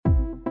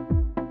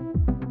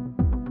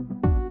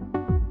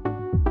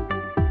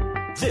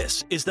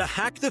This is the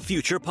Hack the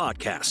Future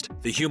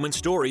podcast, the human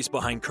stories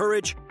behind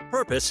courage,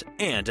 purpose,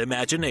 and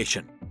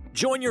imagination.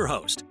 Join your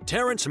host,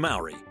 Terrence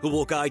Mowry, who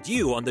will guide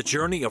you on the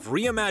journey of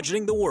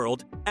reimagining the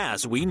world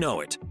as we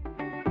know it.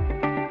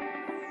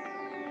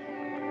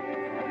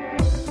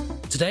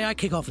 Today I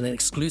kick off an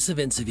exclusive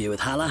interview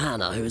with Hala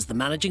Hanna, who is the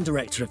Managing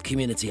Director of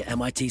Community at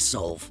MIT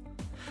Solve.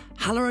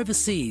 Hala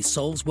oversees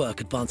Solve's work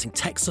advancing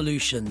tech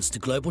solutions to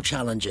global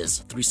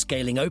challenges through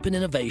scaling open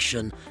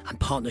innovation and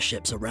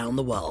partnerships around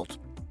the world.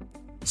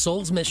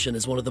 Solve's mission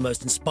is one of the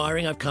most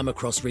inspiring I've come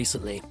across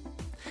recently.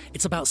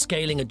 It's about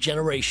scaling a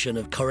generation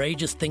of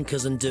courageous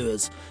thinkers and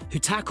doers who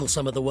tackle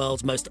some of the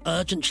world's most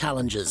urgent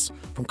challenges,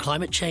 from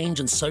climate change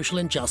and social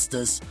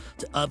injustice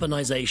to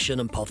urbanization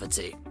and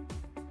poverty.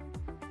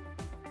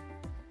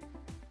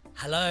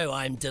 Hello,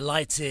 I'm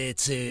delighted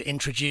to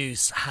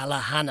introduce Hala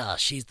Hanna.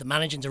 She's the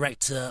Managing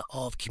Director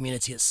of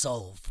Community at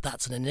Solve.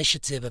 That's an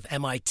initiative of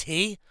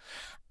MIT.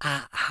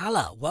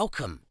 Hala,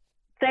 welcome.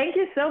 Thank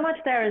you so much,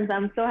 Terrence.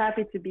 I'm so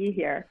happy to be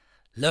here.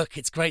 Look,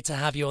 it's great to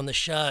have you on the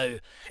show.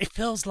 It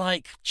feels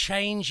like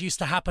change used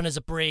to happen as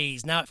a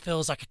breeze. Now it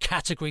feels like a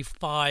Category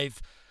 5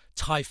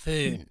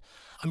 typhoon.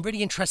 I'm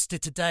really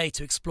interested today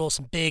to explore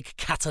some big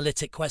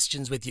catalytic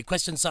questions with you.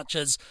 Questions such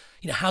as,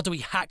 how do we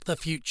hack the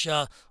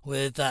future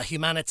with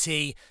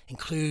humanity,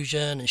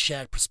 inclusion and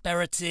shared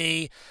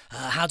prosperity?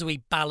 How do we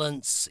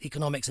balance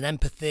economics and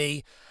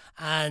empathy?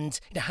 And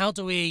how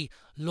do we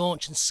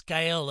launch and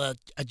scale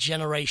a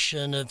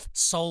generation of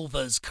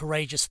solvers,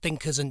 courageous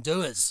thinkers and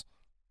doers?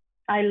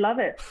 I love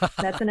it.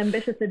 That's an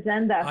ambitious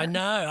agenda. I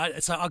know.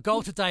 So our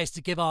goal today is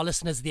to give our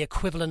listeners the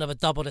equivalent of a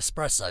double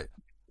espresso.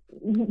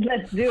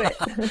 Let's do it.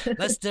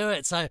 Let's do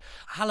it. So,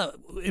 Hala,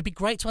 it'd be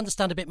great to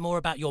understand a bit more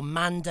about your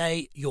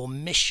mandate, your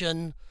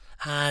mission,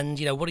 and,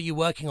 what are you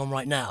working on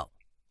right now?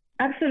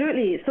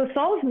 Absolutely. So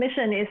Solve's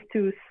mission is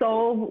to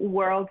solve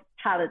world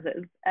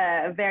challenges,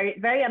 very,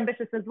 very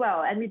ambitious as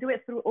well. And we do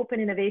it through open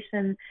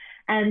innovation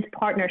and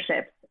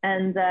partnerships.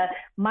 And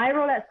my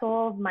role at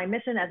Solve, my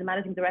mission as a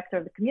managing director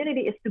of the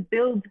community, is to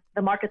build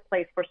the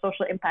marketplace for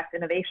social impact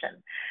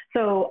innovation.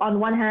 So on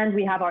one hand,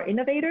 we have our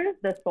innovators,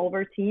 the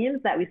solver teams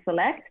that we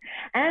select,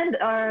 and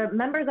our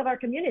members of our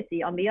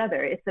community on the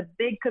other. It's a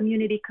big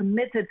community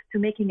committed to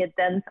making a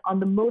dent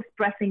on the most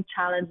pressing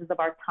challenges of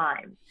our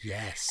time.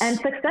 Yes. And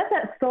success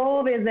at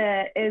Solve is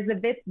a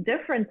bit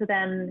different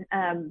than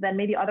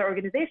maybe other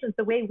organizations.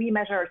 The way we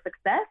measure our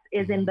success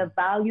is in the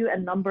value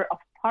and number of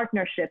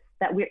partnerships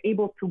that we're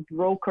able to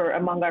broker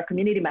among our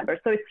community members.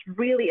 So it's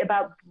really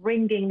about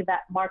bringing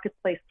that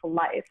marketplace to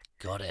life.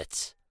 Got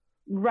it.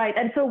 Right.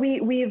 And so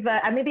we've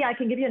maybe I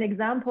can give you an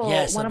example.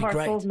 Yes, one of our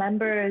Solve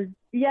members.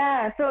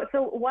 Yeah.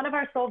 So one of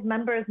our Solve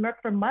members,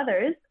 Merck for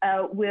Mothers,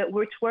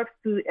 which works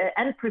to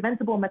end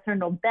preventable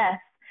maternal death,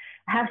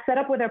 have set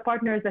up with their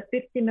partners a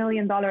 $50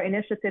 million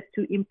initiative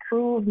to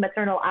improve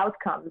maternal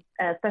outcomes,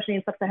 especially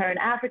in sub-Saharan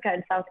Africa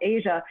and South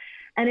Asia.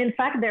 And in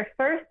fact, their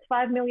first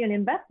 $5 million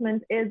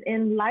investment is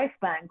in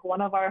LifeBank,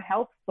 one of our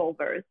health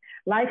solvers.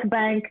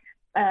 LifeBank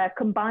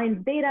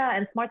combines data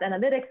and smart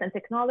analytics and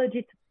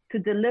technology to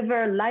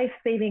deliver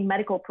life-saving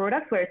medical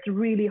products where it's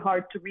really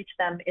hard to reach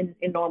them in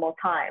normal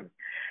times.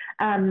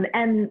 And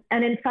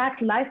in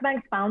fact,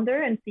 LifeBank's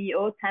founder and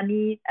CEO,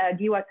 Tami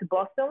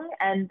Giwa-Tubosung,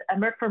 and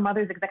Merck for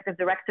Mothers Executive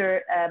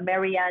Director,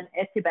 Marianne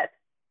Etibet,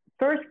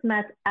 first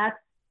met at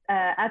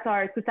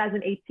our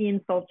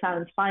 2018 Solve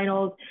Challenge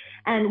finals,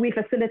 and we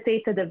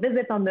facilitated a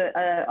visit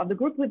of the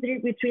group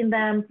between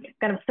them,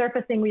 kind of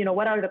surfacing,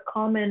 what are the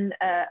common,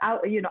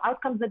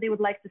 outcomes that they would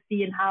like to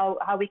see and how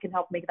we can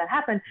help make that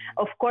happen.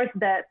 Of course,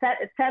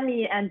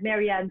 Tami and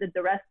Marianne did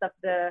the rest of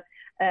the,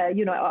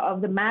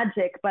 of the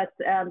magic, but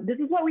this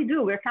is what we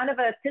do. We're kind of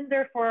a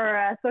Tinder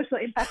for social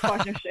impact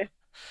partnership.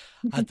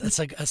 That's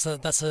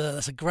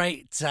a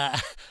great,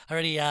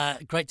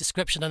 great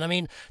description. And I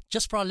mean,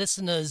 just for our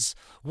listeners,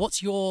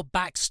 what's your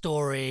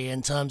backstory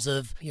in terms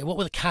of what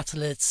were the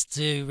catalysts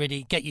to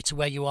really get you to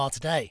where you are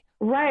today?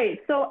 Right.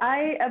 So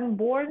I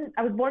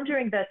was born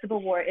during the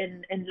civil war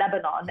in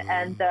Lebanon,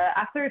 and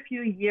after a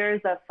few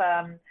years of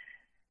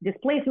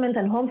displacement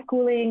and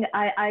homeschooling,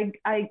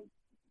 I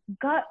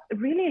got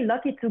really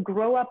lucky to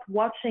grow up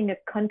watching a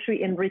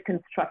country in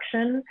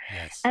reconstruction.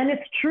 Yes. And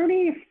it's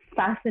truly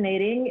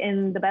fascinating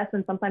in the best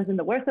and sometimes in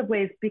the worst of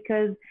ways,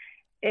 because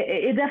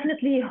it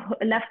definitely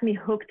left me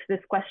hooked to this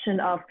question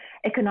of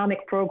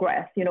economic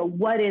progress.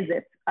 What is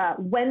it?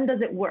 When does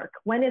it work?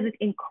 When is it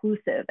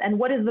inclusive? And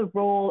what is the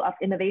role of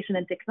innovation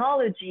and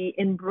technology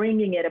in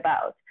bringing it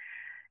about?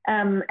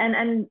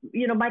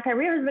 My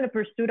career has been a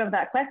pursuit of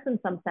that question in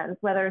some sense,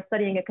 whether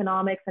studying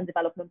economics and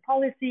development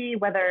policy,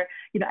 whether,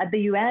 at the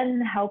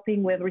UN,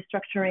 helping with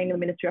restructuring the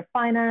Ministry of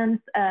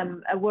Finance,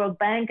 a World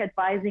Bank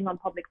advising on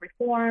public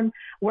reform,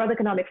 World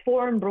Economic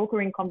Forum,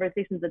 brokering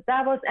conversations at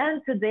Davos,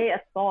 and today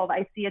at Solve,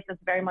 I see it as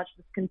very much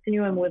this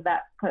continuum with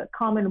that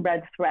common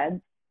red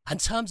thread. In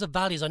terms of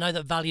values, I know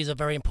that values are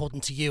very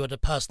important to you at a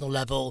personal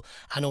level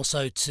and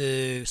also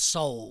to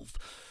Solve.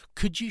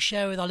 Could you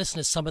share with our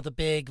listeners some of the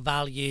big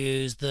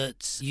values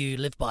that you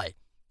live by?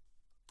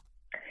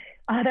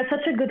 That's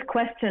such a good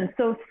question.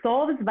 So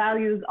Solve's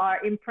values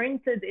are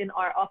imprinted in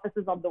our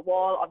offices on the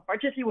wall.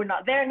 Unfortunately, we're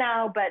not there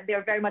now, but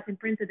they're very much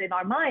imprinted in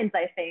our minds,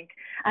 I think.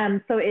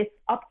 So it's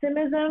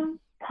optimism,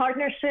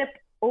 partnership,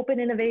 open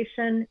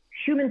innovation,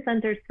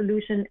 human-centered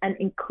solution, and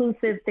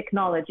inclusive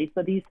technology.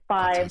 So these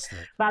 5 Fantastic.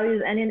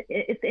 values. And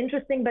it's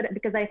interesting, but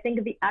because I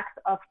think the act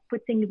of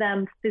putting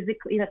them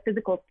physically in a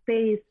physical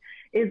space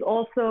is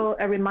also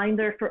a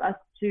reminder for us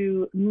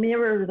to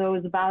mirror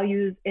those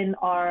values in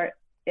our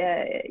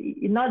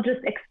not just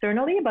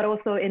externally, but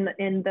also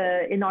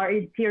in our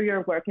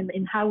interior work,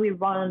 in how we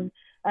run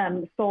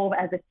Solve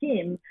as a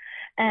team.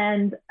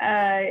 And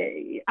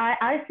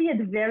I see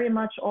it very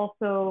much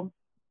also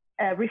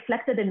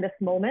reflected in this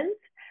moment.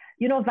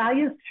 You know,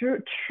 values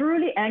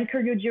truly anchor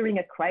you during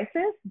a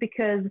crisis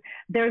because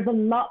there's a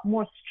lot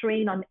more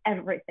strain on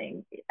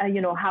everything.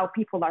 You know, how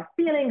people are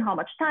feeling, how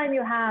much time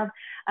you have,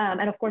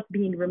 and of course,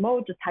 being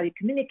remote, just how you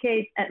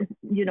communicate. And,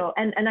 you know,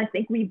 and I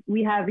think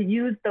we have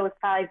used those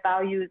 5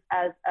 values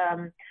as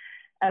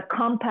a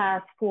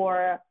compass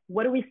for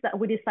what do we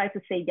decide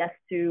to say yes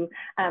to,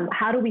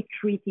 how do we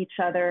treat each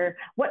other,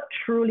 what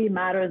truly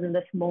matters in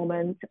this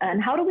moment,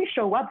 and how do we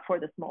show up for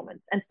this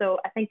moment. And so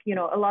I think, you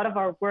know, a lot of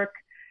our work,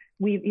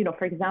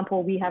 for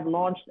example, we have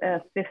launched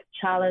a 5th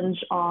challenge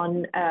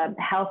on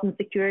health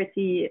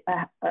security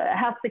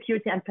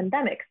and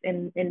pandemics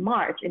in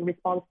March in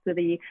response to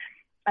the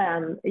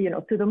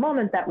to the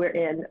moment that we're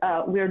in.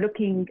 We're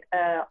looking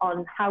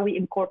on how we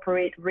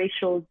incorporate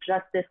racial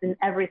justice in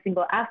every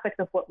single aspect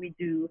of what we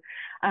do.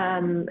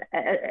 And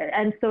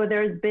so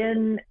there's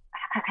been,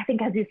 I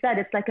think, as you said,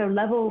 it's like a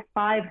level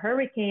 5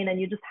 hurricane, and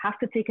you just have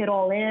to take it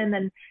all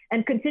in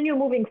and continue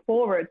moving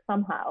forward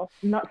somehow,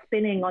 not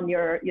spinning on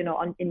your,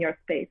 in your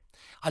space.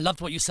 I loved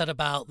what you said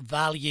about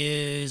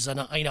values, and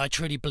I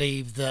truly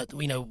believe that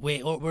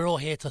we're all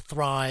here to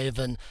thrive,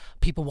 and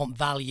people want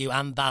value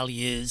and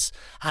values.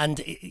 And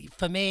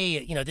for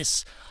me,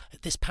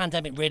 this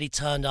pandemic really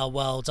turned our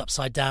worlds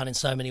upside down in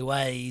so many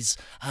ways.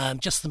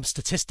 Just some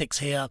statistics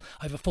here: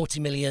 over 40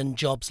 million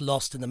jobs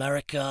lost in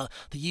America.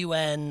 A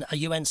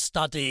UN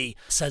study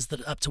says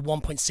that up to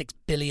 1.6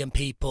 billion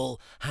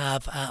people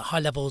have high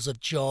levels of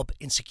job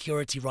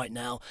insecurity right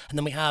now. And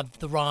then we have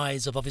the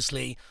rise of,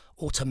 obviously,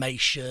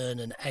 automation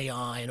and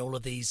AI and all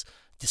of these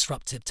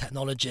disruptive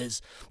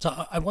technologies.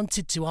 So I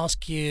wanted to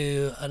ask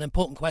you an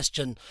important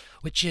question,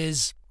 which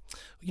is,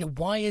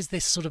 why is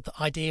this sort of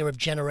idea of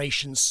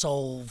Generation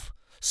Solve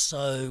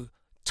so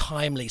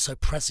timely, so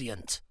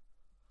prescient?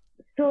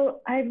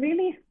 So I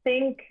really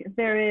think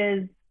there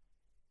is,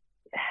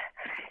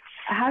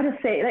 how to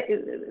say,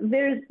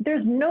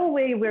 there's no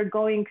way we're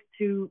going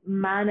to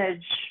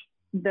manage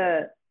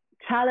the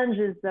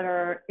challenges that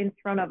are in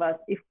front of us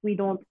if we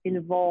don't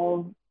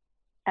involve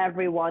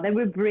everyone and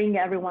we bring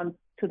everyone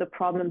to the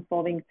problem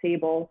solving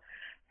table.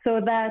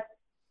 So that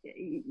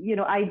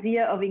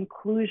idea of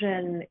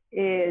inclusion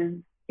is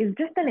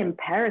just an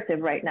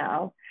imperative right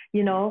now.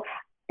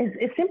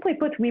 It's simply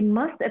put, we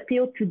must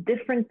appeal to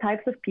different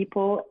types of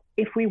people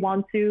if we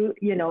want to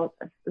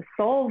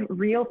solve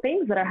real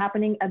things that are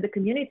happening at the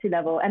community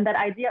level. And that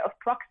idea of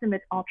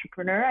proximate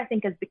entrepreneur, I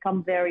think, has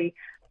become very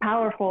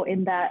powerful,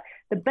 in that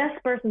the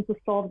best person to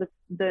solve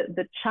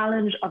the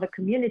challenge of a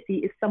community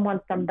is someone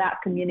from that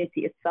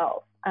community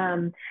itself.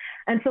 And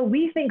so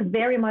we think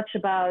very much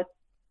about,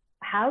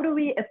 how do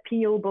we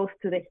appeal both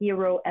to the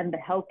hero and the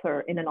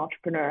helper in an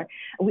entrepreneur?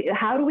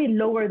 How do we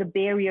lower the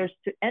barriers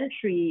to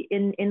entry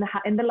in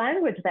the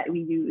language that we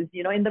use,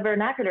 in the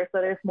vernacular,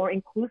 so that it's more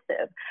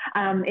inclusive,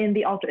 in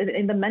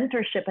the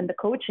mentorship and the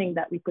coaching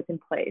that we put in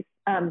place?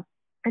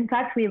 In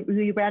fact,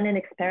 we ran an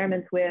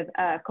experiment with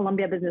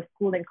Columbia Business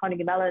School and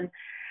Carnegie Mellon,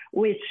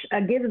 which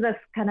gives us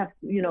kind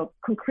of,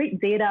 concrete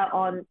data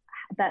on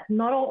that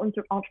not all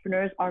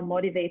entrepreneurs are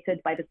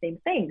motivated by the same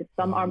things.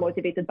 Some are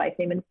motivated by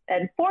fame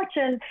and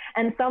fortune,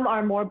 and some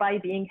are more by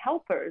being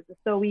helpers.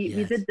 So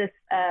we did this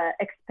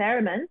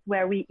experiment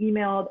where we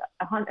emailed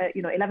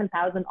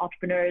 11,000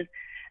 entrepreneurs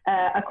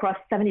across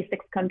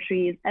 76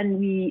 countries, and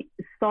we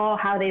saw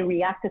how they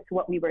reacted to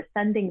what we were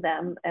sending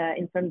them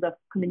in terms of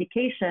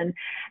communication.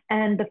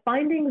 And the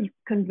findings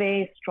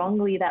convey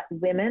strongly that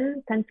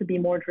women tend to be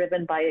more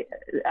driven by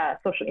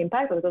social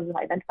impact, or those who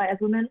identify as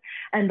women,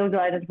 and those who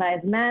identify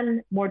as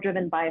men, more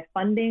driven by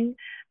funding.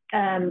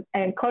 And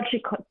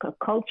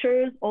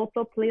cultures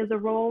also plays a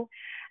role.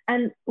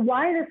 And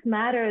why this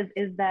matters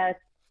is that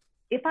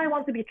if I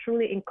want to be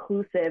truly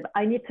inclusive,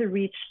 I need to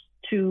reach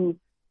to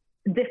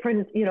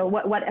different,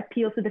 what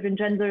appeals to different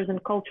genders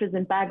and cultures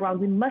and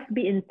backgrounds. We must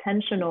be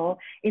intentional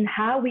in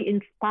how we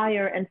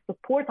inspire and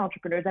support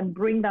entrepreneurs and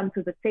bring them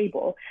to the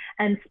table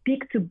and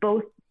speak to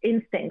both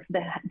instincts,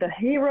 the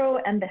hero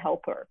and the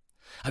helper.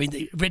 I mean,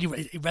 it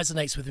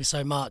resonates with me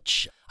so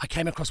much. I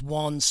came across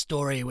one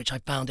story which I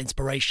found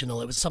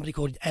inspirational. It was somebody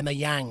called Emma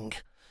Yang,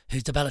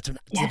 who's developed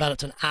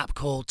an app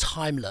called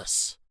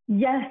Timeless.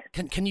 Yes.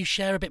 Can you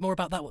share a bit more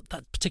about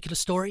that particular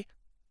story?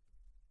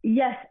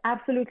 Yes,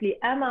 absolutely.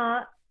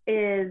 Emma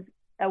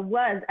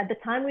was, at the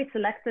time we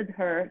selected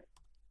her,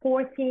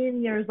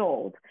 14 years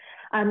old.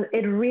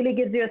 It really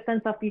gives you a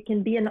sense of you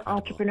can be an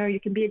entrepreneur, you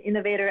can be an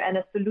innovator and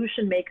a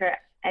solution maker,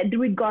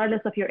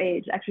 regardless of your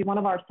age. Actually, one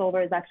of our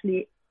solvers is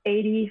actually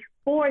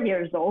 84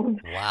 years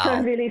old. Wow. So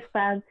it really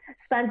spans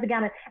the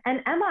gamut.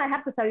 And Emma, I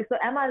have to tell you, so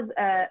Emma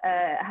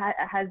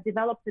has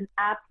developed an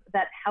app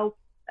that helps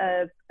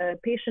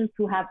patients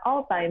who have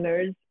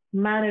Alzheimer's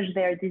manage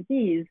their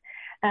disease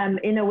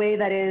in a way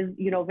that is,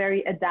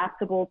 very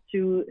adaptable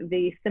to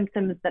the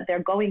symptoms that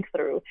they're going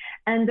through.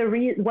 And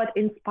what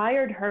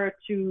inspired her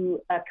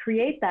to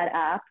create that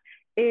app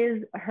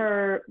is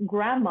her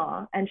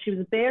grandma, and she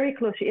is very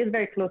close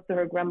to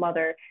her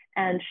grandmother,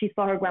 and she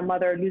saw her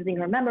grandmother losing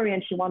her memory,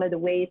 and she wanted a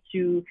way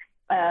to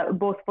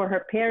both for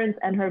her parents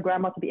and her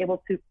grandma to be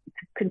able to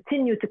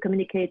continue to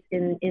communicate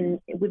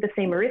with the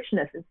same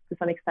richness to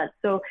some extent.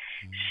 So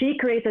she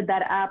created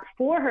that app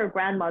for her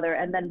grandmother,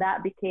 and then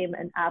that became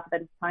an app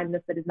that is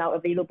timeless, that is now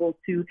available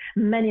to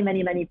many,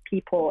 many, many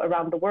people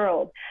around the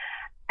world.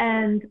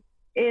 And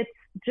it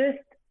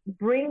just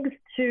brings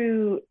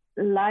to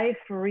life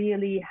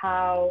really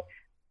how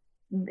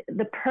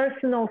the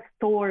personal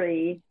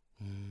story,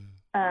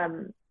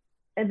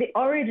 the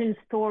origin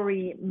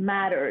story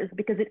matters,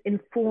 because it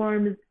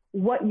informs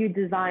what you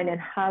design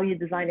and how you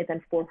design it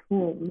and for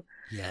whom.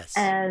 Yes.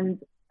 And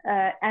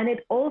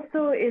it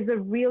also is a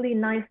really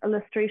nice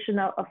illustration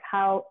of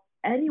how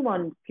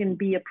anyone can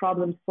be a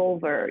problem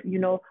solver.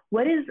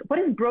 What is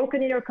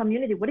broken in your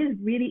community? What is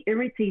really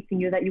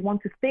irritating you that you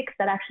want to fix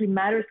that actually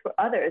matters for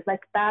others?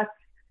 Like that's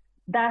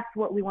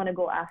what we want to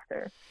go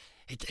after.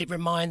 It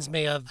reminds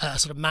me of a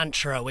sort of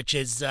mantra, which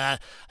is,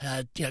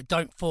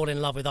 don't fall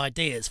in love with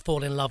ideas,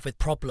 fall in love with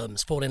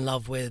problems, fall in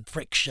love with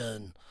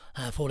friction,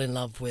 fall in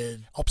love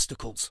with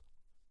obstacles.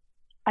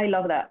 I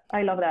love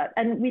that.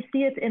 And we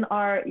see it in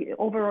our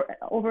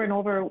over and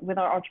over with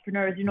our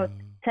entrepreneurs.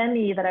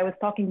 Temi, that I was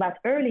talking about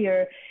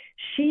earlier,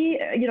 she,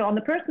 on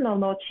the personal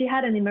note, she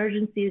had an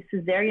emergency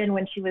cesarean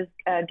when she was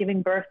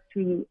giving birth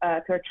to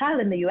her child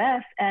in the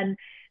US. And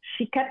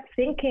she kept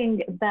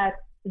thinking that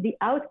the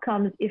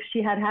outcomes, if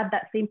she had had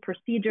that same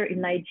procedure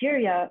in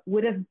Nigeria,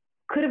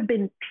 could have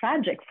been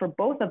tragic for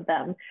both of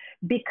them,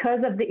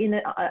 because of the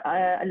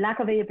lack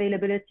of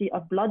availability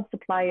of blood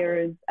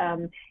suppliers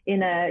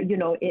in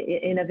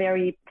a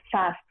very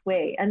fast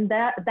way. And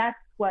that's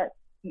what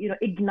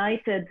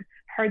ignited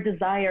her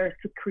desire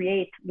to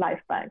create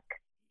LifeBank,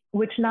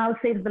 which now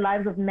saves the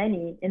lives of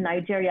many in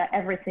Nigeria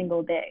every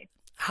single day.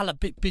 Hala,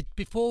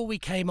 before we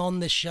came on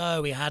this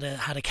show, we had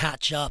a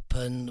catch up,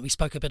 and we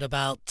spoke a bit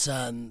about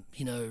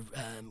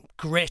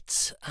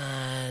grit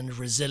and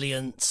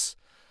resilience,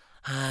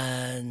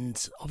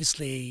 and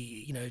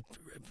obviously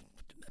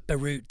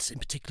Beirut in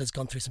particular has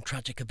gone through some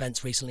tragic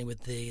events recently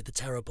with the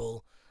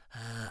terrible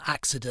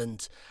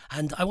accident,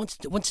 and I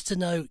wanted to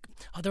know,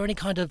 are there any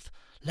kind of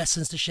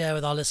lessons to share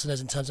with our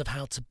listeners in terms of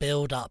how to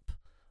build up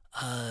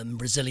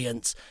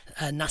resilience?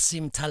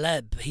 Nassim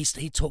Taleb,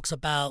 he talks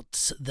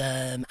about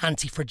the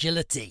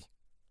anti-fragility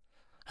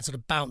and sort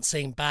of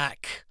bouncing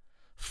back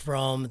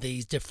from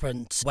these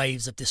different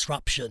waves of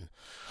disruption.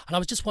 And I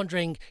was just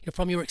wondering,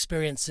 from your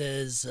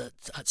experiences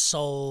at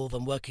Solve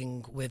and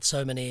working with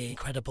so many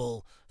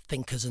incredible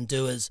thinkers and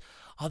doers,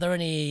 are there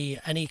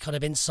any kind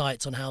of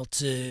insights on how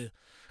to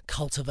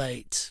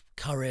cultivate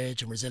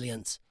courage and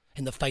resilience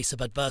in the face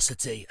of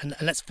adversity? And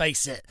let's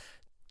face it,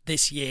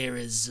 this year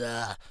is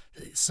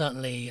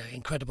certainly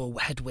incredible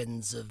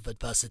headwinds of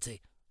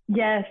adversity.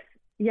 Yes,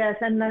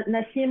 and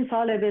Nassim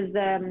Taleb is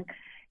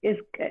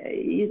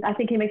I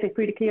think he makes it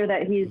pretty clear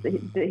that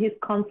his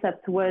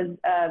concept was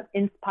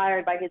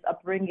inspired by his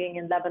upbringing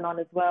in Lebanon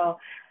as well.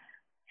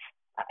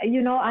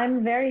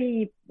 I'm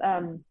very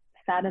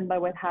saddened by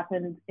what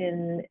happened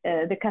in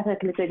the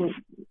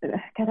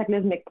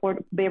cataclysmic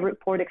Beirut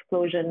port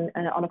explosion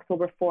on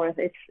October 4th.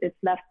 It's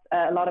left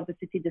a lot of the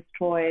city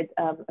destroyed.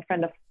 A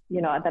friend of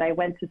that I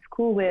went to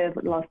school with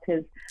lost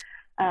his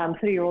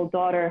 3-year-old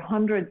daughter.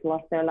 Hundreds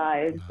lost their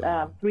lives.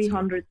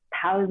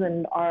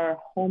 300,000 are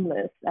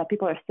homeless.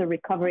 People are still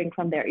recovering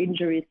from their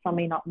injuries. Some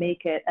may not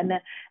make it. And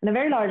a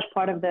very large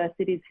part of the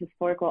city's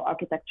historical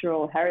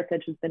architectural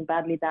heritage has been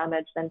badly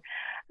damaged. And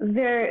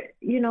the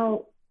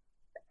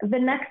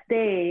next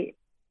day,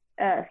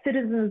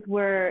 citizens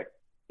were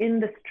in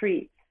the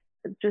streets,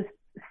 just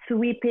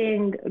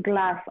sweeping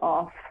glass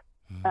off,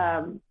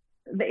 and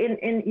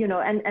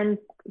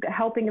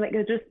helping.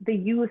 Just the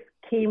youth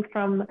came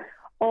from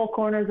all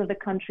corners of the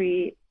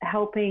country,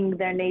 helping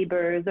their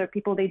neighbors or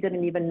people they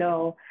didn't even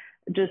know,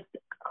 just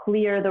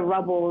clear the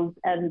rubbles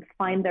and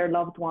find their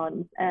loved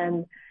ones.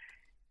 And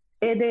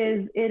it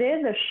is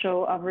a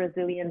show of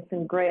resilience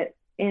and grit.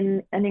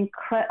 It's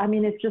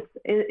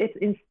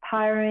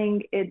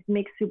inspiring. It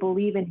makes you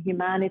believe in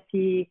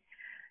humanity.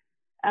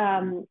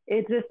 And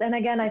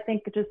again, I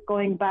think just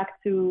going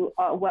back to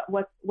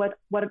what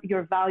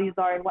your values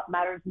are and what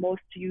matters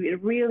most to you,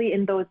 it really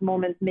in those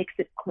moments makes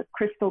it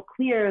crystal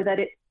clear that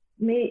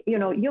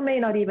you may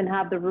not even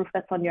have the roof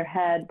that's on your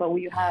head, but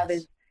what you have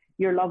is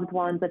your loved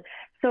ones. And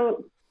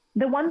so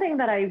the one thing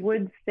that I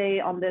would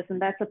say on this,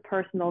 and that's a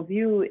personal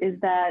view, is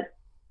that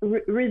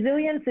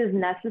resilience is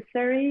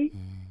necessary.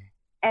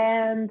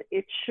 and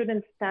it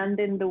shouldn't stand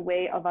in the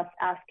way of us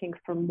asking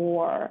for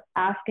more,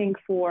 asking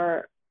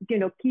for,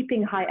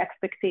 keeping high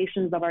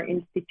expectations of our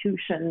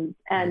institutions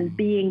and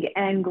being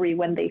angry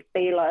when they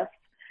fail us.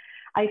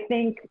 I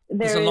think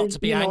there's a lot to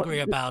be angry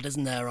about,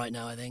 isn't there, right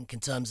now, I think, in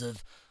terms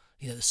of,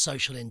 the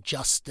social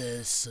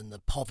injustice and the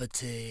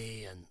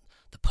poverty and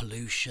the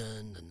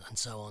pollution and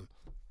so on.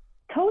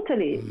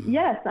 Totally.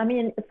 Yes. I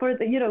mean,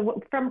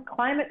 from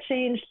climate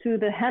change to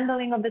the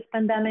handling of this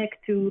pandemic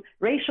to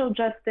racial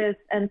justice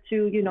and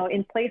to,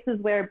 in places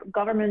where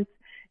government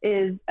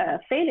is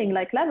failing,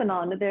 like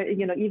Lebanon, there,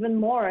 even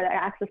more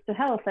access to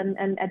health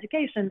and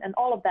education and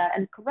all of that,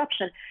 and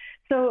corruption.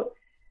 So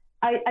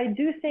I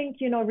do think,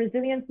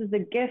 resilience is a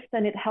gift,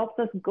 and it helps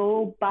us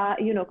go by,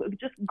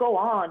 just go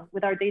on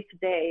with our day to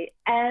day.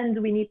 And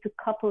we need to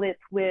couple it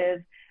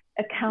with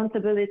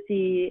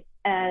accountability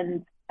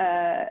and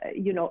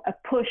a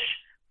push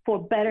for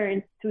better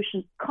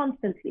institutions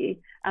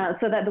constantly,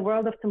 so that the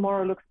world of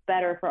tomorrow looks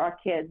better for our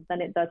kids than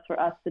it does for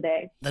us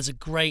today. There's a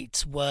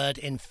great word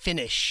in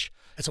Finnish.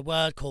 It's a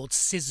word called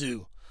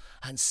sisu.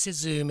 And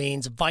sisu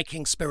means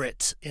Viking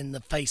spirit in the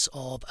face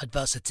of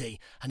adversity.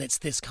 And it's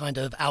this kind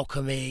of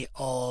alchemy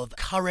of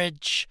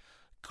courage,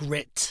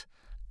 grit,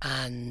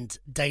 and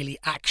daily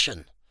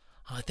action.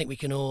 I think we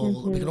can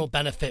all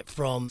benefit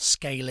from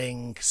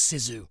scaling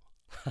sisu.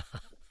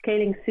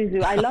 Scaling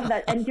sisu. I love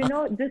that. And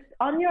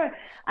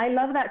I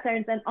love that,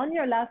 Terence. And on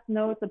your last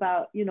note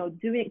about,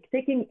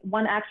 taking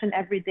one action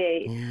every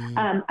day.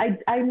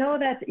 I know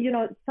that,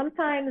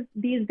 sometimes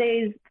these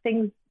days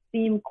things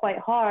seem quite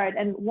hard.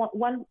 And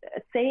one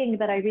saying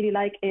that I really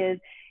like is,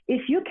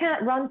 if you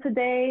can't run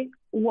today,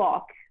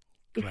 walk.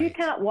 If you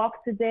can't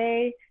walk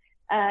today,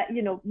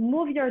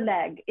 move your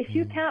leg. If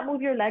you can't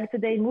move your leg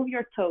today, move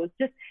your toes.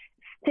 Just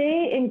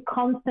stay in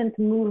constant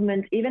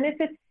movement. Even if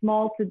it's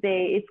small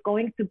today, it's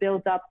going to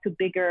build up to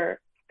bigger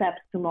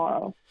steps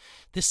tomorrow.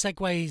 This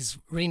segues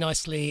really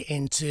nicely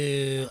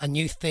into a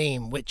new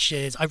theme, which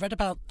is, I read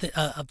about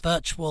a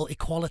virtual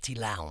equality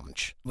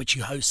lounge, which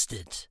you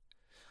hosted.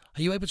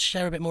 Are you able to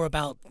share a bit more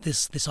about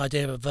this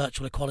idea of a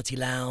virtual equality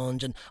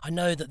lounge? And I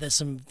know that there's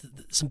some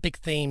big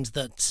themes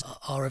that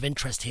are of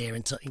interest here.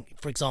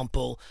 For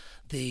example,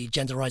 the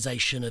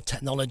genderization of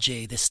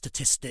technology, this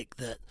statistic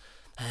that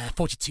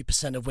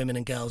 42% of women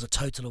and girls, a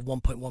total of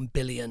 1.1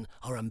 billion,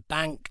 are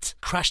unbanked.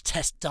 Crash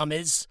test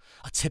dummies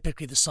are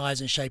typically the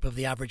size and shape of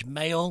the average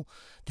male.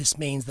 This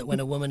means that when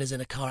a woman is in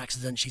a car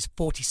accident, she's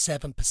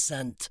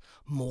 47%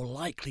 more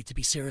likely to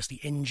be seriously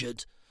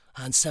injured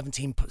and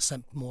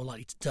 17% more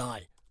likely to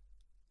die.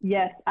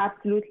 Yes,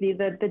 absolutely.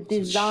 The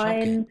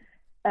design,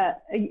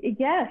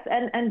 yes,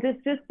 and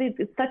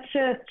it's such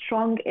a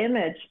strong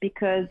image,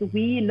 because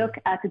we look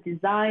at the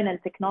design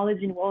and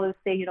technology and we always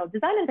say,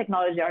 design and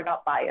technology are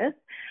not biased,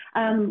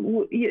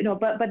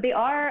 but they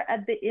are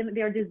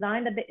they are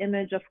designed at the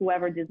image of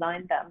whoever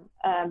designed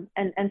them,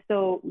 and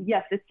so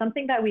yes, it's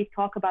something that we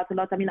talk about a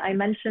lot. I mean, I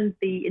mentioned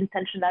the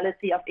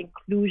intentionality of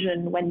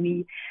inclusion when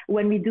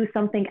we do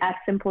something as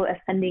simple as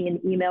sending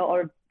an email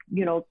or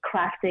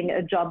crafting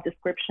a job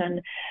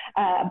description.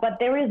 But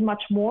there is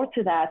much more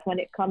to that when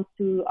it comes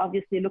to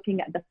obviously looking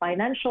at the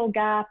financial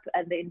gap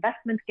and the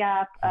investment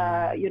gap,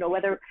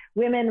 whether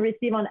women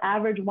receive on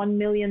average $1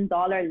 million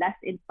less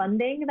in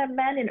funding than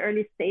men in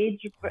early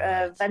stage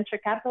venture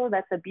capital.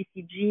 That's a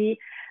BCG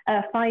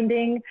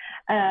finding.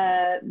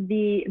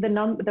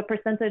 The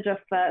percentage of,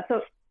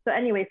 so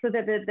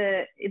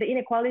the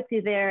inequality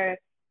there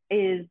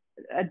is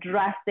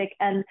drastic,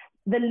 and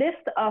the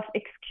list of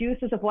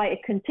excuses of why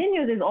it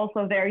continues is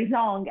also very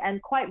long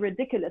and quite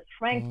ridiculous,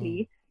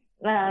 frankly.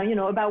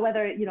 About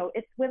whether,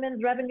 it's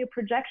women's revenue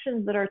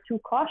projections that are too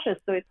cautious,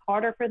 so it's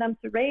harder for them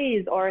to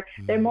raise, or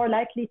they're more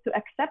likely to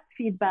accept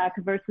feedback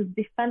versus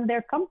defend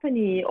their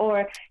company,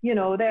 or,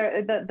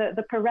 they're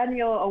the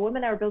perennial, or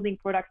women are building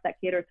products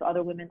that cater to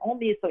other women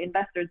only, so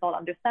investors don't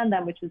understand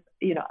them, which is,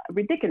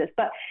 ridiculous.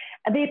 But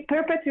they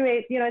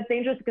perpetuate, it's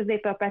dangerous because they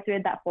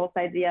perpetuate that false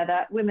idea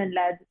that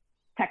women-led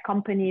tech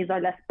companies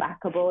are less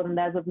backable than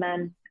those of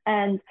men.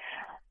 And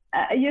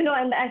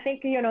and I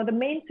think, the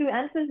main two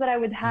answers that I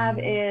would have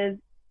is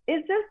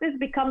it's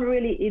become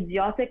really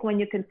idiotic when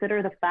you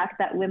consider the fact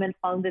that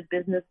women-founded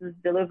businesses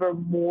deliver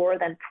more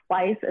than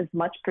twice as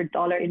much per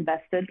dollar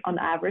invested on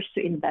average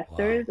to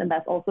investors. Wow. And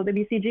that's also the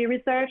BCG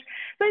research.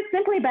 So it's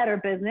simply better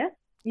business,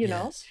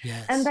 Yes.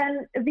 And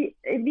then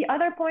the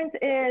other point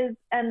is,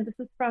 and this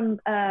is from,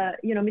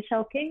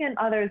 Michelle King and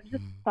others,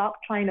 just stop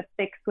trying to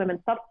fix women.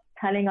 Stop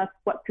telling us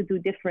what to do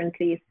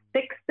differently.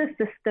 Fix the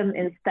system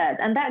instead.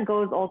 And that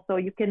goes also,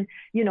 you can,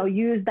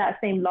 use that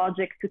same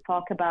logic to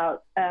talk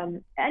about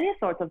any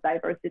sort of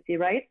diversity,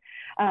 right?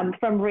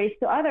 From race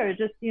to others,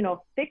 just,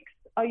 fix,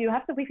 or we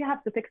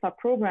have to fix our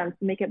programs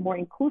to make it more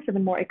inclusive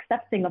and more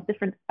accepting of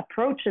different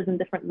approaches and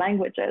different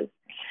languages.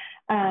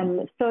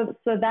 So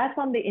that's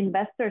on the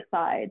investor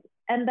side.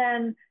 And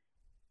then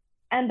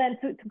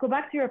to go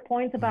back to your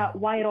point about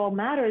why it all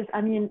matters,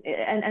 I mean,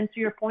 and to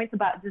your point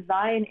about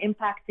design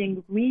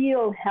impacting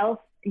real health,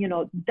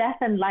 death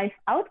and life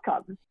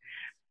outcomes.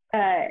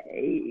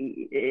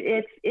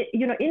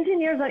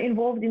 Engineers are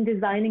involved in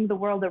designing the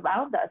world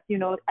around us.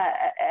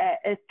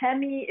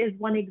 Temi is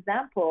one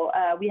example.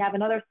 We have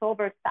another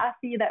solver,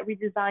 Safi, that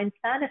redesigns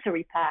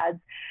sanitary pads.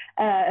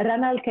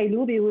 Rana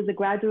Al-Kailoubi, who is a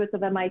graduate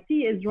of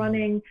MIT, is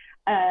running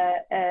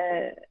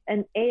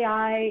an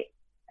AI.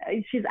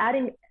 She's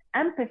adding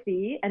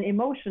empathy and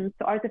emotions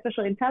to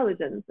artificial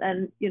intelligence,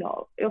 and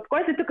of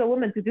course it took a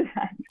woman to do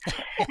that.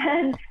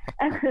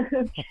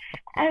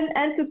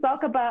 and to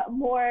talk about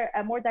more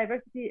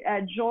diversity,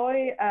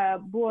 Joy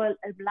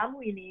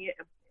Boual-Blamwini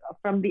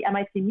from the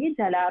MIT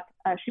Media Lab,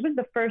 she was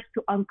the first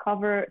to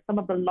uncover some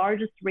of the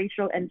largest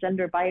racial and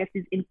gender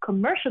biases in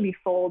commercially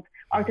sold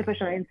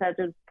artificial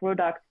intelligence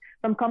products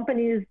from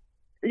companies,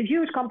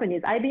 huge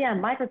companies, IBM,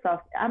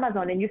 Microsoft,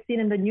 Amazon, and you've seen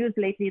in the news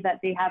lately that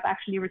they have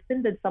actually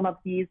rescinded some of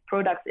these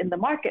products in the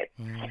market.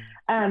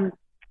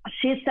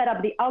 She set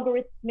up the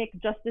Algorithmic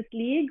Justice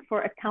League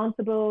for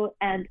accountable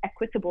and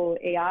equitable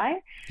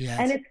AI. Yes.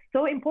 And it's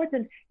so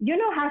important. You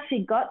know how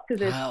she got to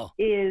this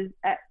is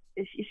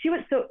she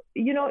was,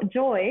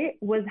 Joy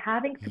was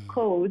having to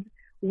code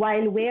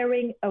while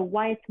wearing a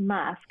white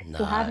mask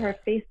to have her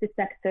face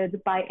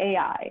detected by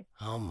AI.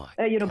 Oh my!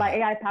 By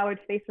AI-powered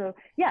facial.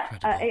 Yeah,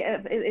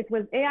 it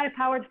was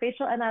AI-powered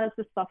facial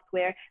analysis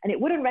software, and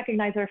it wouldn't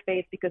recognize her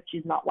face because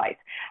she's not white.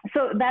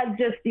 So that's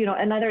just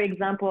another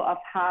example of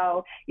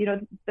how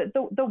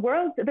the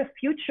world, the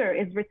future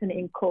is written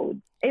in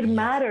code. It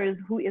matters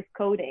who is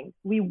coding.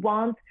 We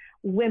want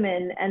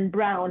women and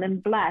brown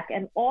and black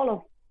and all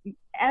of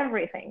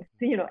everything,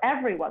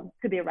 everyone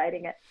to be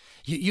writing it.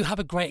 You have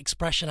a great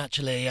expression,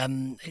 actually.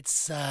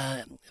 It's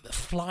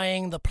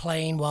flying the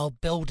plane while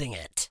building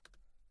it.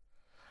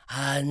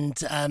 And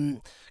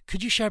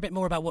could you share a bit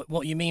more about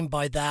what you mean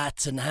by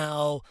that, and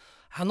how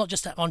not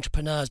just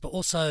entrepreneurs, but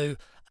also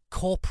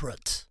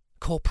corporates,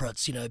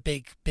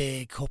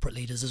 big corporate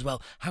leaders as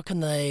well, how can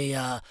they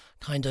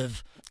kind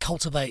of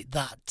cultivate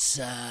that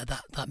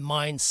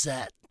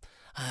mindset,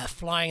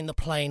 flying the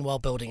plane while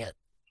building it?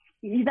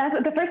 That's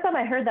the first time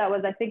I heard that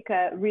was, I think,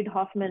 Reid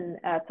Hoffman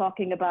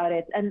talking about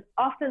it. And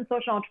often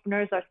social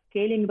entrepreneurs are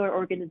scaling their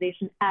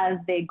organization as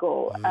they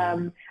go.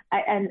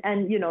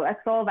 At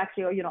Solve,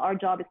 actually, our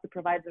job is to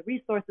provide the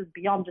resources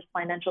beyond just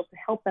financial to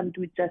help them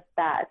do just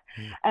that.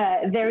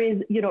 There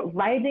is,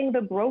 riding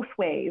the growth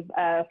wave.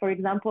 For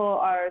example,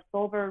 our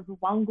solver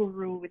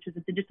Ruanguru, which is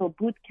a digital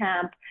boot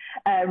camp,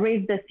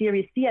 raised a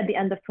Series C at the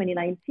end of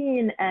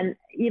 2019. And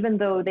even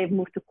though they've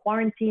moved to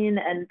quarantine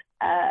and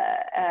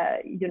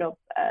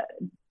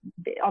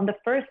on the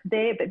first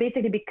day,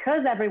 basically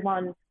because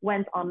everyone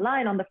went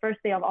online, on the first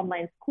day of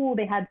online school,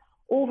 they had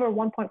over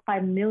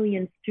 1.5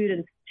 million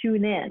students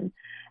tune in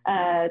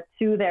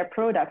to their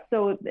products.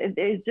 So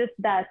it's just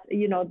that,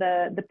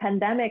 the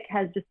pandemic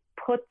has just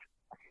put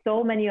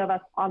so many of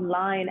us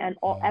online, and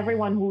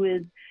everyone who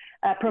is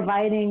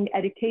providing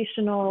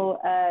educational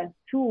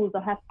tools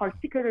have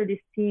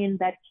particularly seen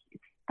that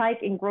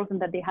spike in growth and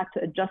that they had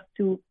to adjust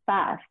to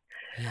fast.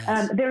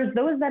 Yes. There's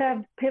those that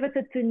have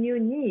pivoted to new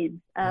needs.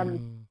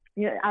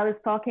 I was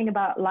talking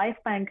about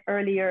LifeBank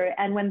earlier,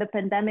 and when the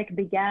pandemic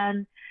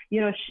began,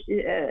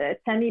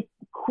 Temi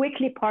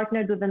quickly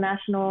partnered with the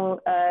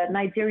National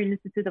Nigerian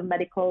Institute of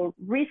Medical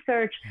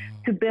Research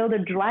to build a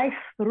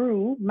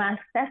drive-through mass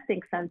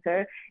testing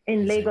center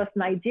in Lagos,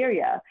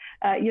 Nigeria.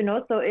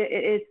 So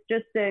it's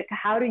just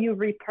how do you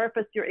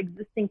repurpose your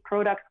existing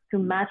products to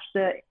match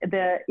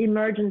the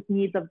emergent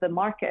needs of the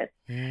market?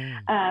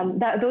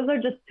 Those are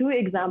just two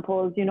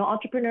examples.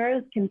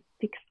 Entrepreneurs can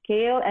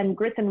scale, and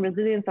grit and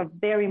resilience are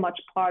very much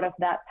part of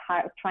that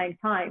trying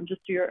time.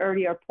 Just to your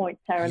earlier point,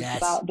 Terence,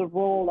 about the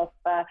role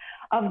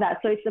of that.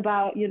 So it's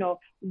about,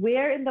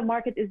 where in the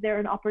market is there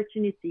an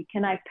opportunity?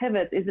 Can I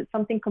pivot? Is it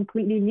something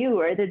completely new,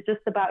 or is it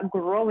just about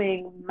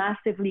growing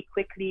massively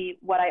quickly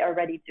what I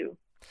already do?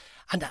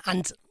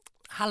 And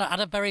Hala, at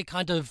a very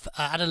kind of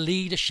at a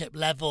leadership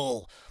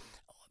level,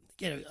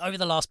 over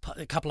the last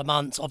couple of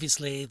months,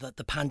 obviously,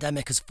 the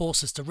pandemic has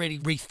forced us to really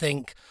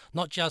rethink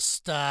not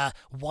just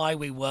why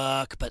we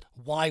work, but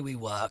why we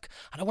work.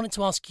 And I wanted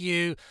to ask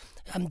you,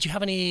 do you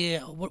have any,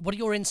 what are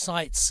your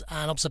insights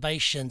and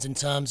observations in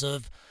terms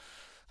of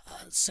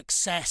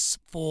success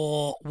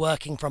for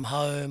working from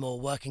home or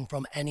working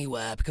from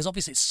anywhere? Because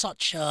obviously it's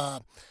such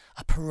a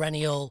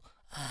perennial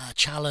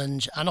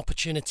challenge and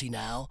opportunity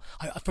now.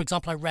 For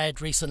example, I read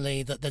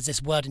recently that there's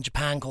this word in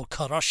Japan called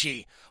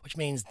karoshi, which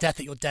means death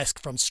at your desk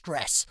from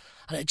stress.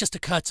 And it just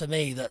occurred to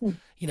me that,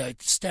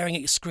 staring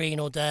at your screen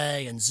all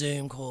day and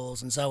Zoom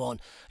calls and so on.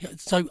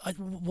 So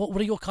what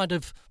are your kind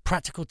of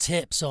practical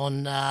tips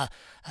on,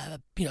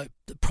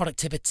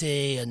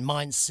 productivity and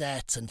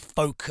mindset and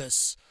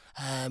focus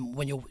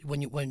when you're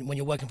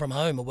working from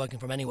home or working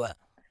from anywhere?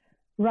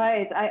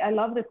 Right. I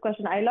love this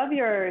question. I love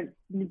your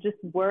just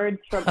words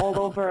from all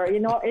over,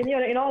 in all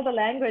the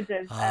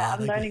languages.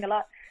 I'm learning a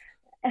lot.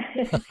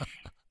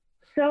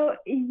 So,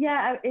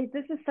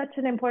 this is such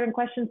an important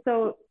question.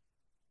 So,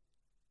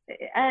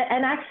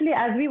 and actually,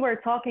 as we were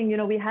talking,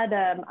 we had,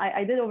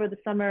 I did over the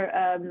summer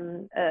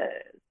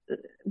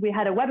we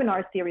had a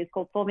webinar series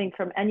called Solving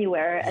from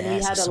Anywhere, and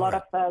we had a lot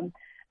of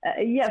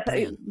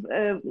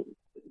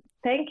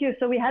thank you.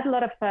 So we had a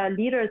lot of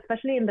leaders,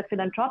 especially in the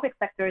philanthropic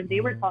sector, and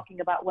they were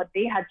talking about what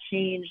they had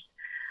changed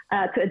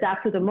to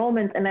adapt to the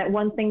moment. And that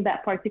one thing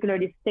that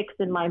particularly sticks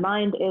in my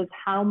mind is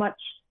how much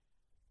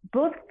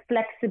both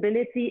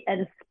flexibility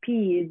and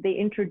speed they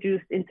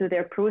introduced into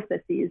their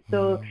processes.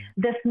 So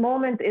this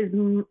moment is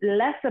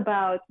less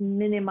about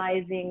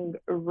minimizing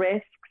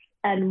risks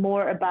and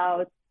more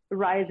about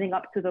rising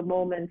up to the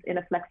moment in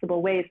a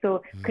flexible way.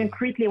 So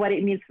concretely, what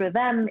it means for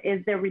them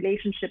is their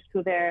relationship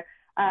to their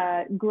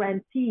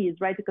grantees,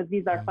 right? Because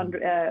these are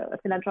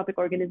philanthropic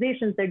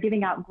organizations. They're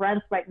giving out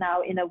grants right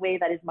now in a way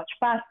that is much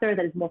faster,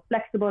 that is more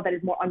flexible, that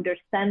is more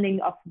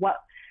understanding of what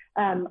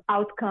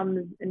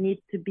outcomes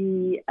need to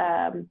be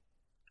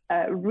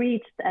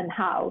reached and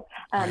how.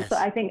 So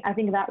I think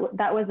that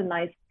was a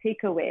nice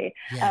takeaway.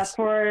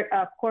 For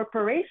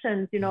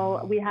corporations,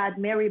 we had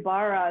Mary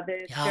Barra,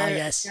 the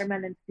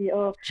chairman and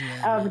CEO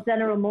of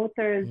General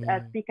Motors,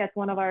 speak at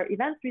one of our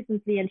events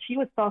recently, and she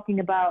was talking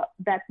about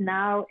that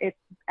now it's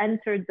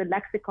entered the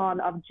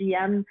lexicon of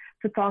GM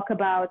to talk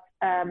about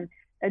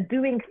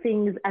doing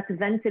things at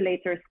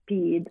ventilator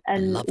speed.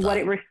 And what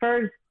it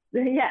refers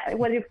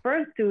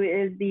to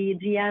is the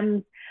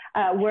GM's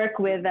work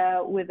with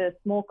a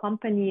small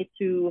company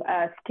to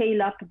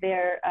scale up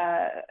their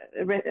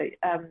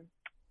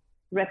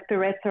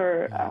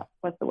respirator.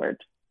 What's the word?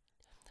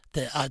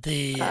 The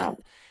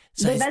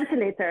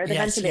ventilator. The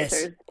ventilators.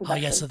 Yes. Oh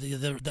yes. So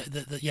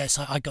yes,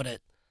 I got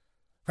it.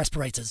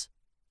 Respirators.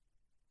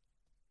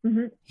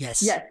 Mm-hmm.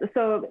 Yes.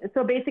 So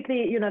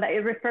basically, that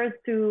it refers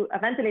to a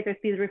ventilator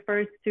speed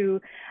refers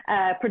to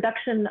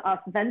production of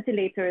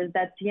ventilators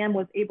that GM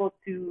was able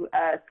to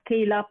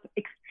scale up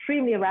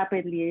extremely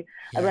rapidly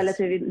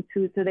relative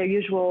to their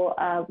usual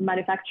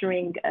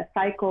manufacturing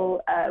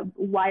cycle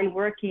while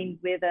working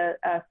with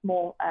a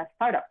small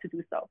startup to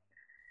do so.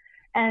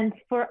 And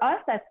for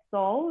us at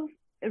Solve,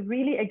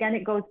 really, again,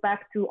 it goes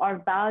back to our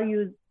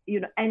values,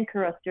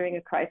 anchor us during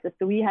a crisis.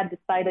 So we had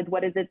decided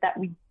what is it that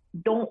we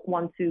don't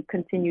want to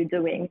continue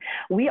doing.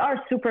 We are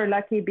super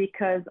lucky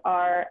because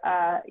our,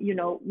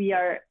 we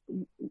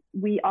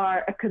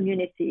are a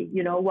community.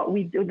 What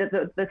we do,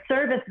 the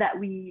service that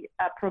we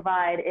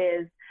provide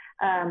is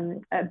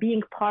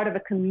being part of a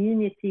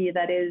community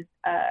that is,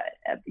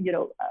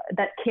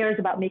 that cares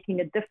about making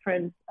a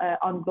difference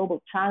on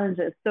global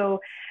challenges. So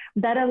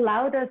that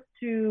allowed us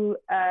to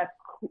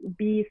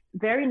be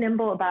very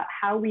nimble about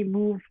how we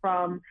move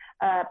from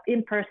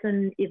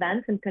in-person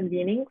events and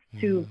convenings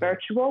to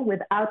virtual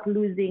without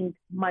losing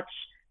much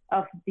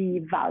of the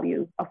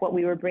value of what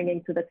we were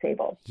bringing to the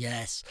table.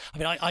 Yes. I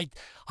mean,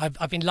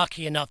 I've been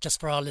lucky enough,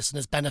 just for our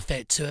listeners'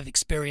 benefit, to have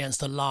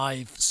experienced a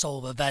live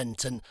Solve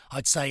event. And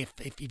I'd say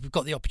if you've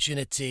got the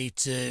opportunity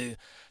to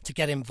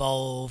get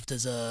involved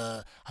as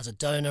a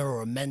donor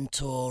or a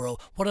mentor, or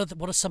what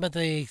are some of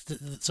the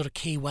sort of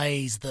key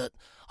ways that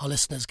our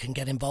listeners can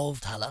get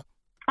involved, Hala?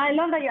 I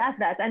love that you asked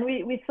that, and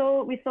we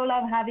so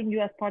love having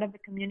you as part of the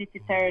community,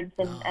 Terrence,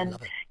 and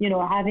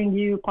having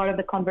you part of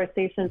the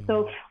conversation.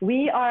 So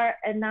we are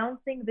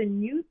announcing the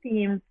new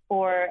themes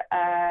for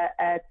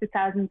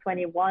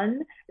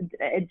 2021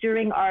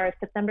 during our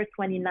September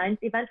 29th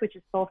event, which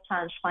is Solve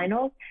Challenge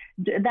Finals.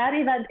 That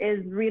event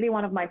is really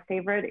one of my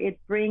favorite. It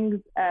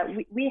brings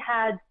we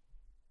had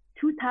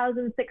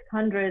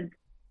 2,600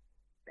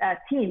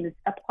 teams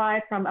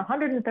apply from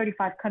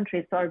 135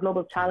 countries to our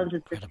global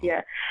challenges this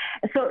year.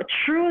 So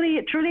truly,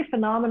 truly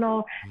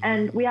phenomenal.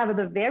 And we have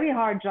a very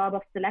hard job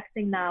of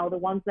selecting now the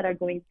ones that are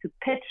going to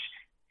pitch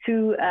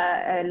to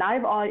a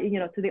live,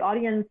 to the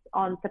audience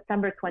on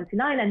September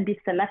 29 and be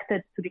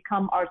selected to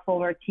become our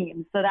Solver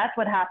team. So that's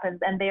what happens.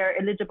 And they are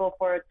eligible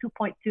for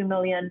 $2.2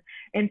 million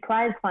in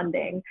prize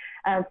funding.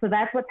 So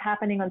that's what's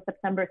happening on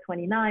September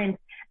 29th.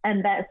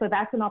 And so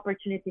that's an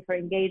opportunity for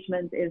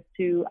engagement, is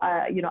to,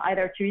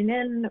 either tune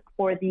in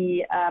for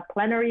the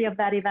plenary of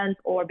that event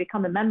or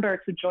become a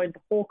member to join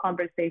the whole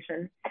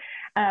conversation.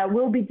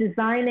 We'll be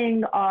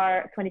designing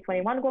our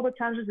 2021 Global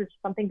Challenges, which is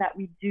something that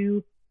we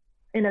do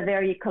in a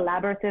very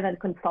collaborative and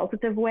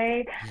consultative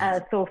way.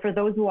 So for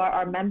those who are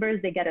our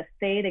members, they get a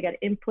say, they get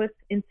input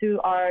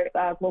into our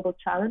global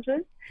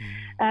challenges.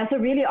 So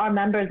really our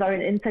members are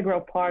an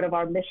integral part of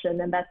our mission,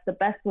 and that's the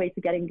best way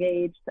to get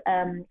engaged.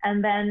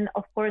 And then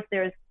of course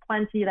there's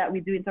plenty that we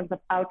do in terms of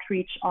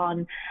outreach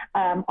on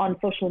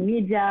social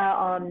media,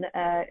 on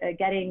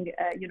getting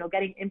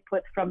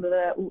input from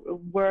the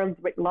world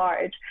writ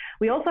large.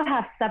 We also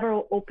have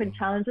several open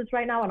challenges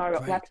right now on our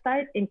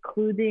website,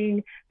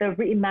 including the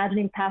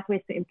Reimagining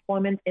Pathways to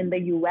Employment in the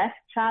U.S.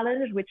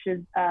 challenge, which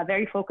is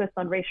very focused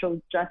on racial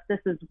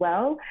justice as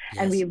well.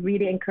 And we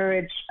really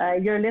encourage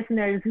your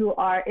listeners who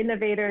are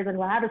innovators and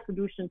who have a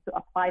solution to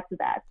apply to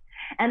that.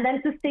 And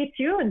then to stay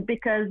tuned,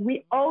 because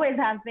we always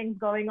have things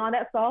going on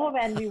at Solve,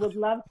 and we would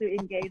love to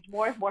engage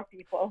more and more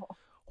people.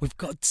 We've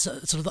got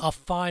sort of our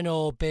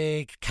final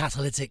big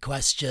catalytic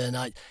question.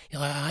 I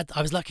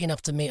was lucky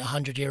enough to meet a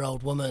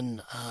 100-year-old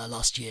woman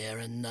last year,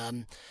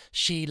 and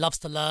she loves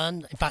to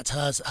learn. In fact,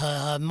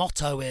 her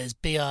motto is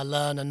 "Be a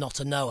learner,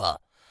 not a knower."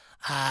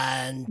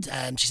 And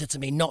she said to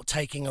me, "Not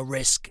taking a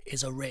risk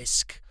is a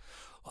risk."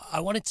 I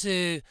wanted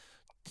to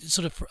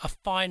sort of a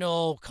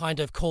final kind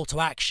of call to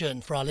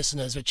action for our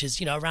listeners, which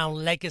is, around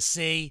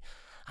legacy.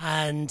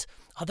 And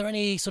are there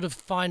any sort of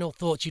final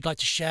thoughts you'd like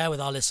to share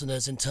with our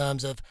listeners in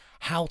terms of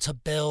how to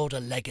build a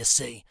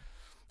legacy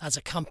as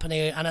a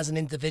company and as an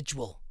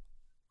individual?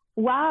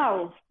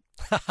 Wow.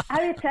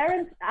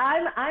 Terence,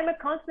 I'm a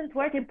constant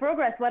work in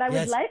progress. What I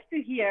would like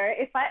to hear,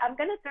 I'm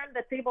going to turn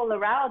the table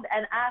around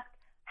and ask,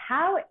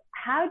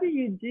 how do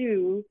you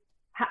do,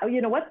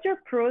 what's your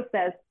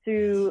process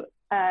to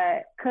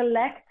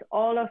collect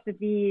all of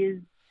these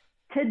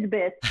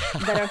tidbits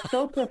that are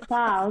so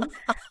profound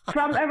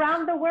from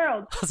around the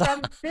world,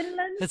 from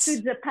Finland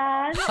to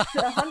Japan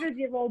to a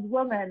 100-year-old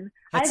woman?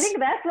 I think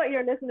that's what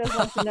your listeners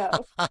want to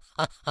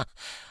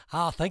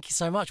know. Thank you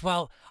so much.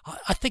 Well,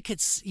 I think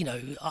it's,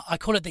 I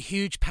call it the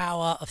huge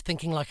power of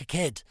thinking like a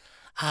kid.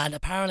 And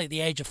apparently at the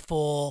age of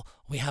 4,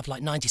 we have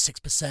like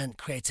 96%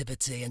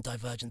 creativity and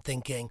divergent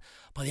thinking.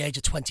 By the age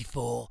of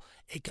 24,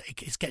 it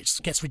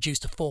gets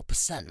reduced to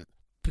 4%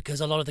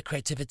 because a lot of the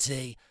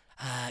creativity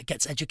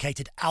gets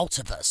educated out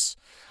of us.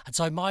 And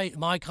so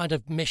my kind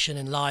of mission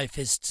in life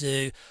is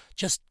to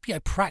just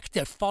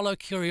practice, follow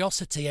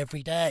curiosity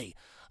every day.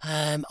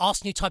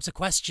 Ask new types of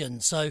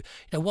questions. So,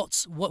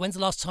 when's the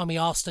last time we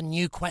asked a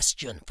new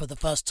question for the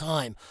first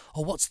time?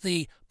 Or what's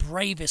the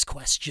bravest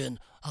question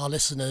our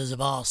listeners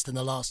have asked in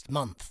the last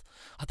month?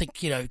 I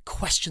think,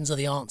 questions are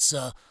the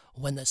answer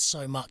when there's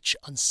so much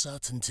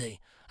uncertainty.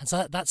 And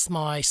so that's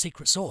my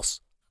secret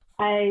sauce.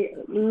 I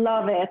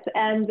love it.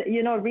 And,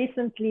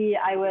 recently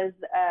I was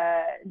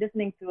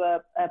listening to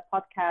a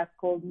podcast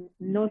called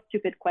No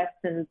Stupid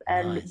Questions.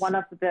 And nice. One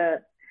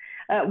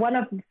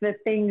of the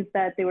things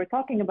that they were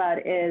talking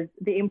about is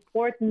the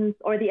importance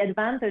or the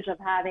advantage of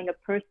having a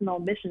personal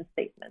mission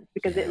statement,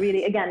 because it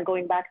really, again,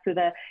 going back to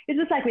it's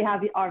just like we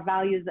have our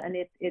values and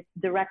it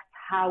directs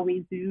how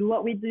we do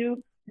what we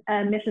do.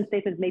 Mission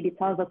statement maybe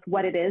tells us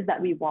what it is that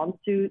we want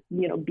to,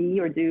 be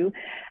or do.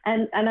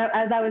 And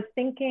as I was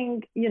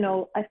thinking,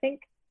 I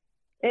think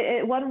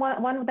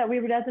one that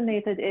really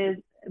resonated is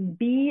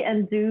be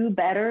and do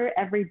better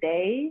every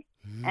day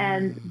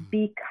and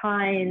be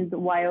kind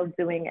while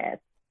doing it.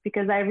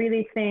 Because I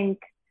really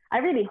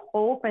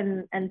hope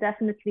and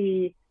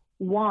definitely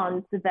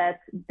want that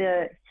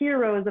the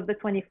heroes of the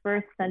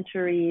 21st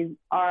century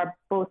are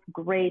both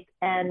great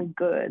and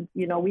good.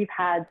 We've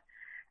had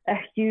a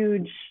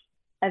huge,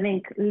 I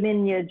think,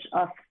 lineage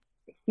of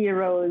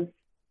heroes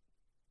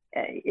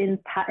in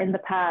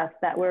the past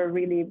that were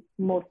really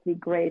mostly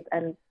great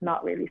and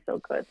not really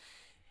so good.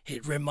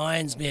 It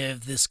reminds me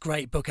of this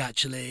great book,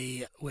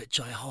 actually, which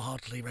I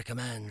wholeheartedly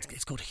recommend.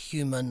 It's called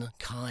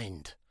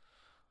Humankind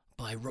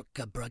by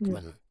Rutger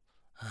Bregman.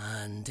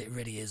 And it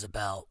really is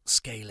about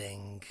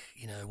scaling,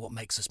 what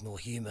makes us more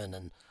human.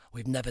 And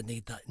we've never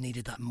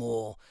needed that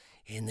more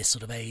in this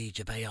sort of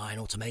age of AI and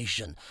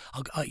automation.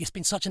 It's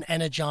been such an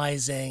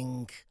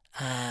energizing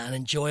and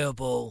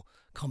enjoyable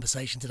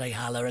conversation today,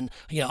 Hala. And,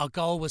 our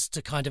goal was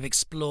to kind of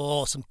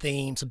explore some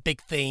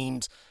big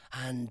themes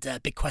and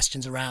big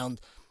questions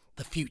around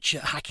the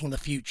future, hacking the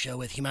future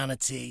with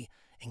humanity,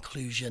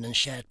 inclusion and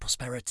shared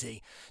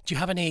prosperity. Do you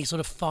have any sort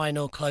of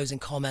final closing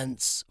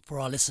comments for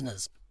our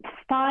listeners?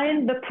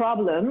 Find the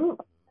problem,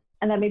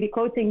 and I may be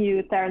quoting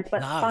you, Terence,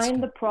 but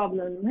find the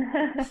problem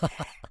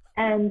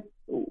and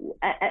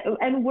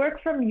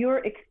work from your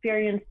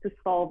experience to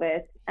solve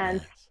it,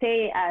 and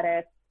stay at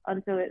it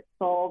until it's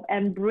solved,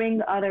 and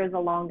bring others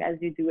along as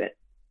you do it.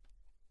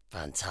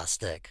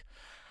 Fantastic.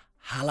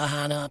 Hala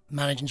Hanna,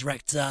 Managing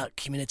Director,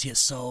 Community at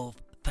Solve.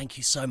 Thank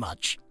you so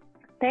much.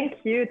 Thank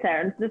you,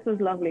 Terence. This was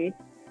lovely.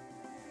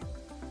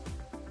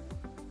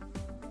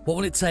 What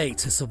will it take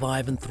to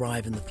survive and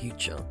thrive in the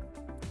future?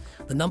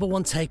 The number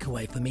one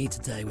takeaway for me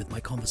today with my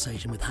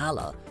conversation with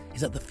Hala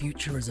is that the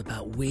future is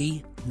about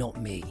we,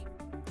 not me.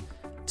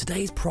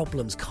 Today's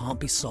problems can't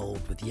be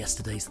solved with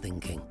yesterday's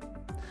thinking.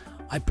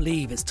 I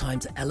believe it's time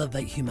to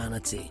elevate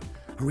humanity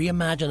and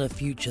reimagine a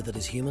future that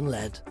is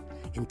human-led,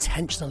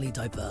 intentionally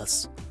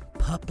diverse,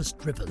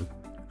 purpose-driven,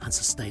 and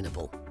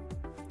sustainable.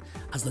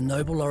 As the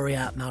Nobel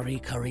laureate Marie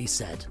Curie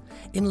said,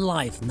 in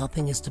life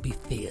nothing is to be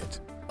feared,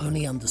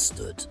 only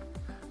understood.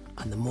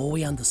 And the more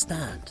we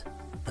understand,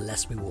 the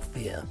less we will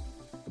fear.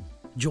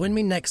 Join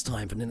me next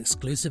time for an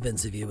exclusive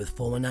interview with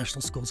former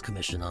National Schools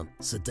Commissioner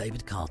Sir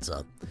David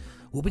Carter.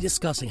 We'll be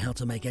discussing how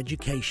to make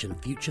education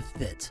future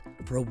fit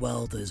for a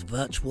world that is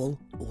virtual,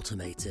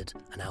 automated,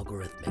 and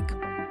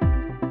algorithmic.